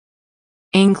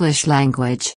English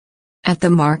language. At the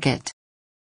market.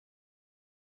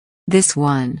 This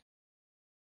one.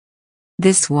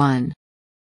 This one.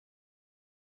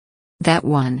 That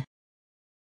one.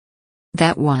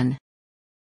 That one.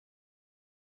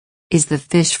 Is the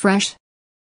fish fresh?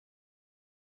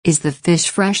 Is the fish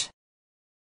fresh?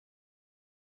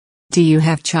 Do you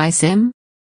have chai sim?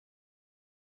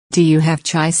 Do you have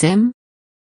chai sim?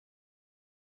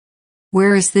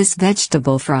 Where is this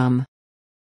vegetable from?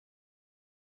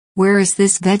 Where is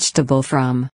this vegetable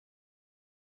from?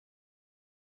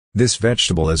 This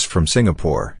vegetable is from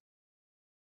Singapore.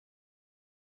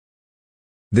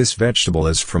 This vegetable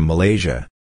is from Malaysia.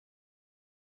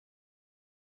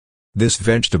 This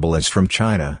vegetable is from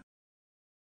China.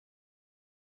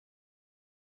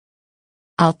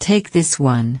 I'll take this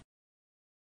one.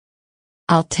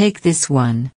 I'll take this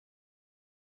one.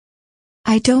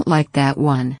 I don't like that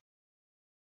one.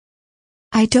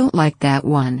 I don't like that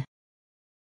one.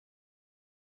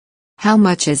 How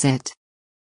much is it?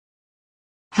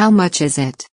 How much is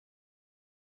it?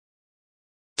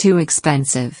 Too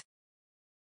expensive.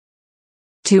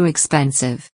 Too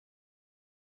expensive.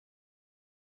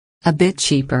 A bit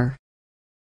cheaper.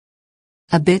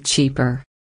 A bit cheaper.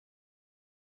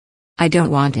 I don't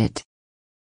want it.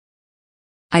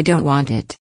 I don't want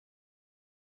it.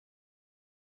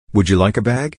 Would you like a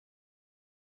bag?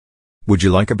 Would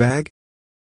you like a bag?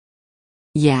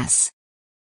 Yes.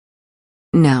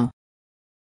 No.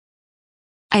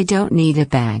 I don't need a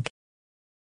bag.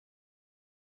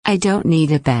 I don't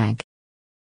need a bag.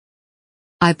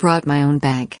 I brought my own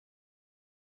bag.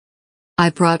 I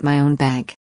brought my own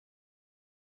bag.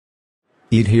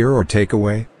 Eat here or take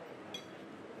away?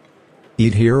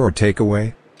 Eat here or take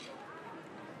away?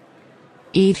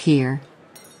 Eat here.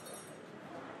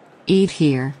 Eat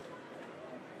here.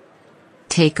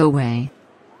 Take away.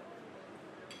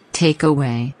 Take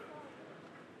away.